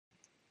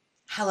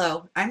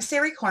Hello, I'm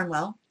Sari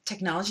Cornwell,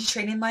 Technology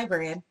Training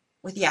Librarian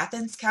with the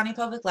Athens County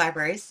Public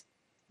Libraries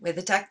with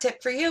a tech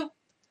tip for you.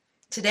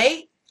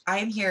 Today, I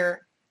am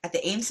here at the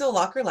Amesville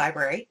Locker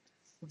Library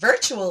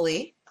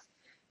virtually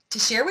to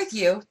share with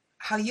you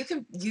how you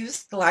can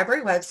use the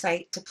library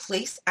website to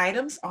place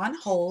items on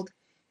hold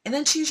and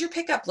then choose your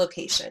pickup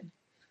location.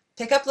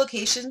 Pickup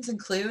locations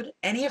include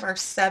any of our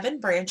 7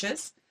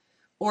 branches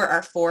or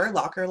our 4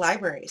 locker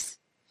libraries.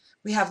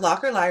 We have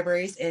locker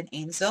libraries in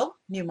Amesville,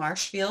 New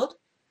Marshfield,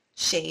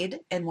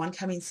 Shade, and one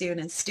coming soon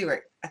in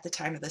Stewart at the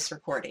time of this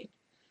recording.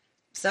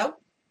 So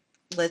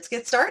let's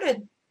get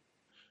started.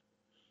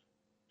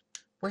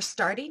 We're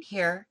starting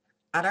here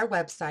at our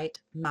website,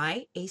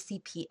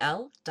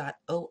 myacpl.org.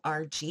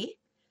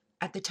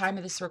 At the time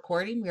of this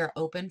recording, we are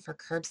open for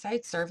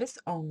curbside service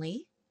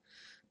only.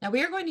 Now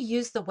we are going to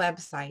use the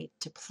website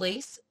to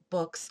place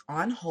books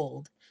on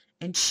hold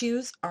and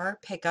choose our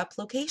pickup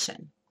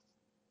location.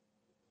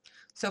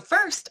 So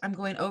first, I'm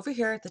going over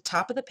here at the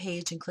top of the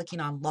page and clicking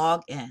on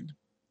Login.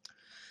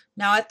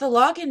 Now at the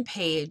login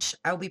page,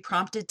 I will be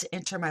prompted to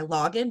enter my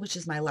login, which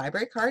is my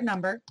library card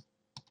number,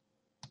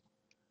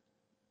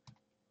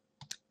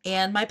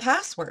 and my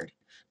password.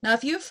 Now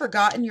if you've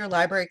forgotten your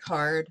library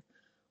card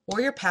or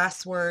your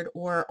password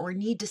or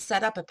need to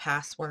set up a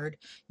password,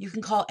 you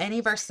can call any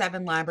of our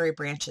 7 library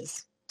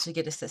branches to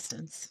get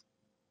assistance.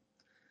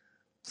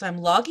 So I'm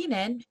logging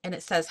in and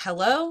it says,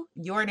 hello,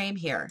 your name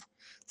here.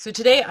 So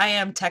today I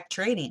am tech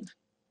training.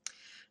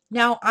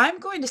 Now I'm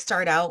going to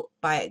start out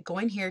by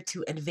going here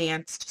to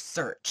advanced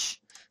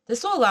search.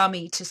 This will allow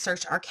me to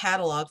search our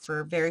catalog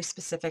for very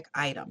specific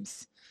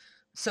items.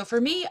 So for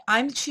me,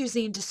 I'm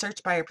choosing to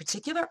search by a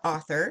particular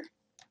author,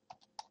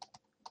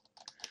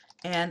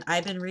 and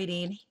I've been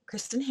reading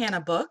Kristen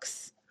Hanna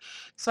books.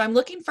 So I'm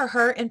looking for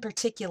her in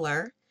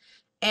particular.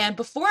 And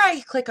before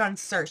I click on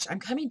search, I'm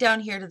coming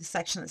down here to the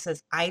section that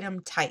says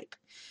item type.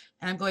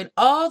 And I'm going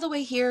all the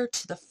way here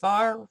to the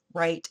far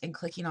right and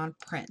clicking on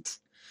print.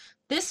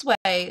 This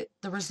way,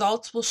 the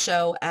results will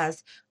show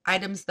as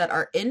items that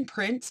are in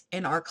print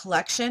in our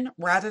collection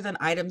rather than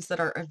items that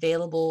are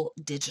available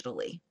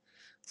digitally.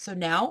 So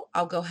now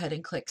I'll go ahead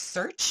and click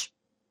search.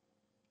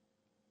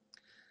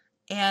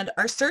 And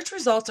our search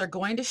results are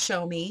going to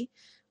show me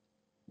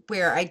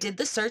where I did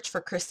the search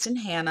for Kristen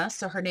Hanna.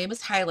 So her name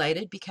is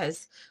highlighted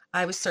because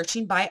I was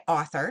searching by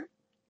author.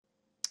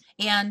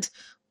 And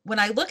when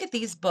I look at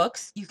these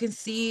books, you can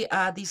see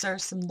these are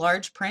some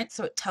large print,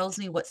 so it tells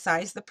me what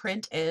size the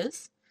print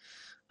is.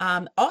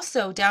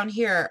 Also down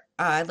here,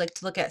 I'd like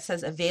to look at, it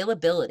says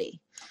availability.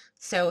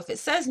 So if it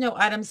says no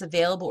items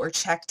available or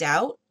checked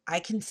out, I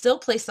can still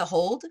place a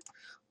hold,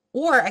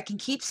 or I can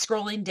keep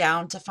scrolling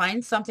down to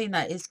find something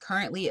that is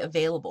currently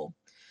available.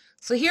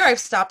 So here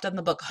I've stopped on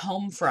the book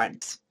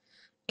Homefront,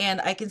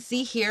 and I can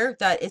see here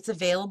that it's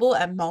available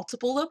at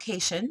multiple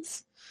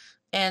locations.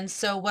 And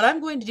so what I'm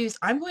going to do is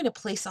I'm going to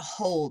place a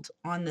hold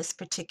on this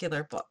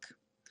particular book.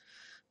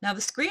 Now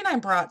the screen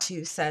I'm brought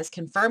to says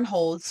confirm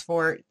holds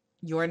for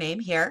your name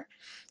here.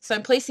 So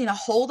I'm placing a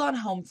hold on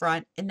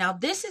Homefront, and now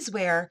this is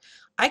where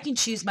I can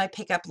choose my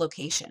pickup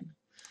location.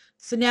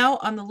 So now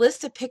on the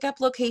list of pickup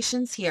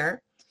locations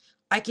here,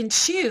 I can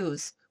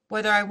choose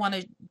whether I want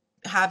to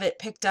have it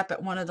picked up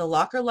at one of the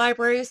locker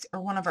libraries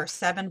or one of our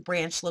 7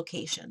 branch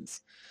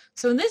locations.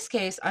 So in this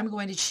case, I'm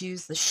going to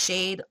choose the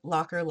Shade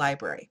Locker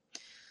Library.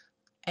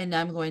 And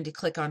I'm going to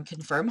click on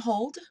confirm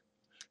hold,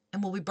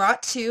 and we'll be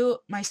brought to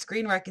my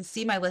screen where I can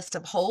see my list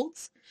of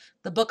holds,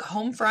 the book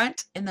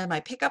Homefront, and then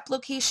my pickup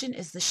location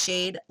is the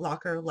Shade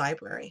Locker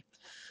Library.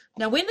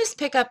 Now when this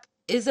pickup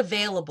is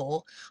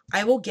available,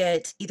 I will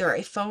get either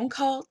a phone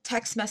call,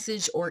 text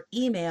message, or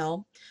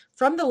email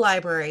from the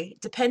library,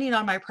 depending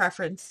on my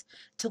preference,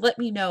 to let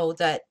me know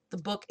that the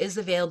book is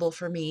available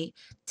for me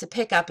to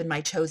pick up in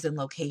my chosen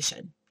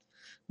location.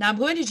 Now I'm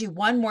going to do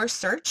one more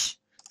search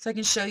so I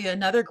can show you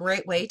another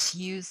great way to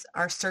use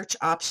our search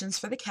options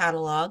for the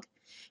catalog.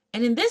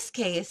 And in this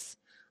case,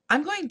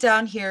 I'm going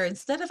down here,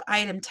 instead of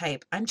item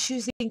type, I'm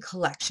choosing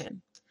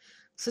collection.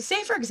 So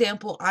say, for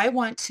example, I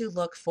want to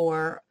look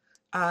for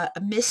a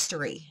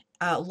mystery,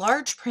 a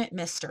large print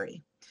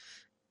mystery.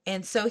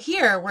 And so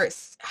here, where it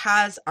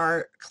has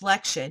our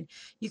collection,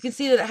 you can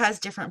see that it has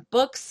different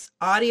books,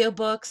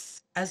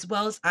 audiobooks, as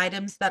well as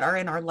items that are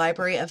in our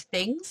library of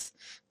things,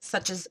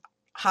 such as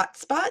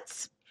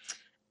hotspots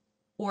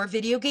or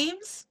video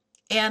games.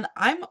 And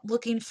I'm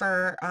looking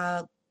for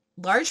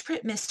large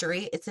print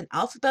mystery. It's in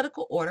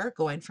alphabetical order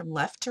going from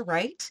left to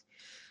right.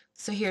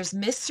 So here's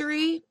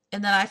mystery,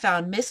 and then I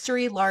found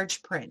mystery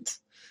large print.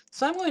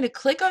 So I'm going to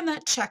click on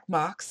that check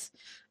box,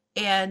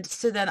 and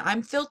so then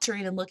I'm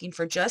filtering and looking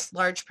for just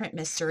large print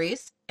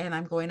mysteries, and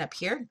I'm going up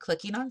here and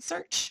clicking on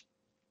search.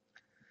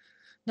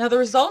 Now the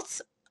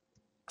results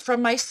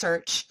from my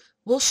search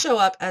will show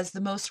up as the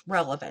most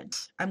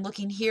relevant. I'm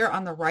looking here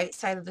on the right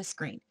side of the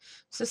screen.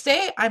 So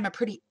say I'm a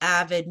pretty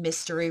avid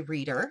mystery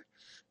reader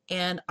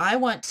and I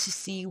want to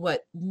see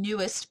what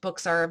newest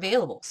books are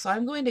available. So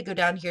I'm going to go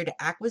down here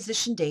to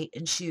acquisition date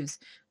and choose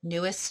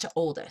newest to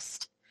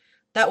oldest.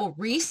 That will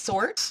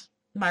resort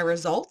my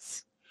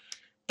results,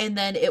 and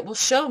then it will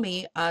show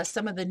me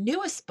some of the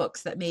newest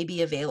books that may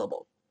be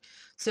available.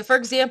 So for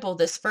example,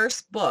 this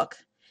first book,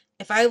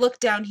 if I look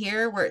down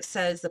here where it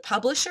says the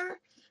publisher,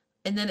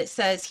 and then it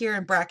says here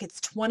in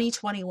brackets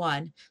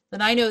 2021,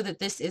 then I know that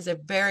this is a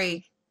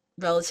very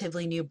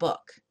relatively new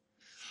book.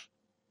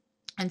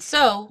 And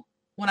so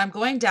when I'm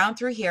going down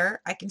through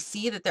here, I can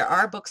see that there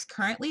are books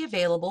currently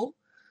available,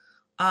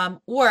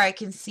 or I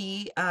can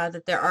see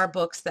that there are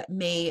books that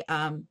may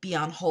be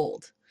on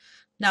hold.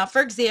 Now,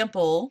 for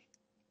example,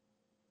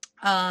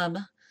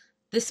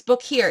 this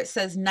book here, it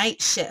says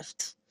Night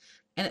Shift,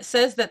 and it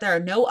says that there are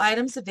no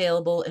items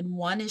available and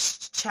one is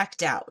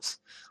checked out.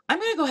 I'm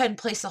going to go ahead and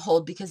place a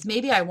hold because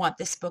maybe I want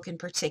this book in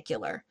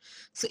particular.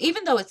 So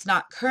even though it's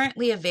not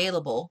currently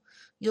available,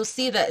 you'll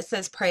see that it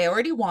says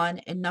priority 1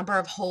 and number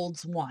of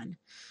holds 1.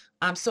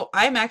 So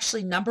I'm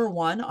actually number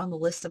 1 on the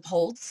list of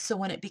holds. So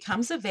when it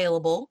becomes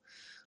available,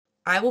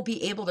 I will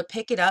be able to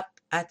pick it up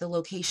at the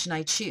location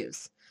I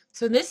choose.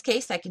 So in this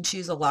case, I can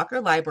choose a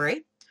Locker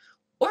library.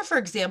 Or for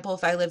example,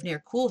 if I live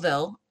near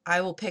Coolville,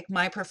 I will pick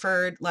my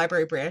preferred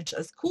library branch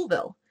as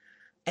Coolville.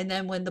 And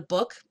then when the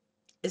book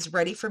is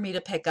ready for me to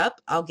pick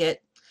up, I'll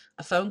get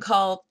a phone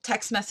call,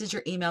 text message,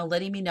 or email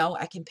letting me know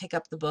I can pick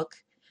up the book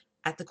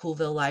at the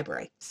Coolville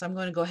library. So I'm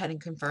going to go ahead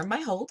and confirm my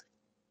hold.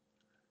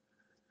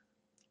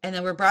 And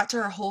then we're brought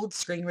to our hold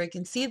screen where you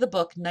can see the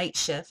book Night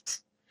Shift.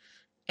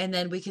 And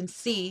then we can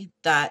see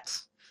that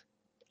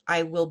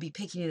I will be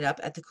picking it up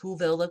at the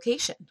Coolville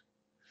location.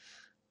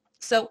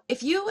 So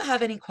if you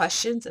have any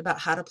questions about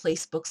how to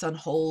place books on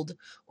hold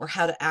or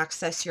how to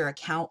access your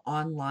account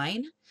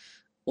online,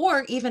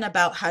 or even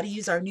about how to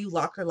use our new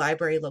Locker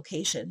library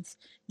locations,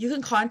 you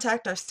can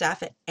contact our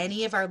staff at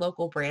any of our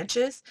local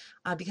branches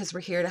because we're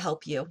here to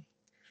help you.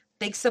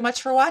 Thanks so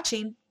much for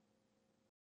watching.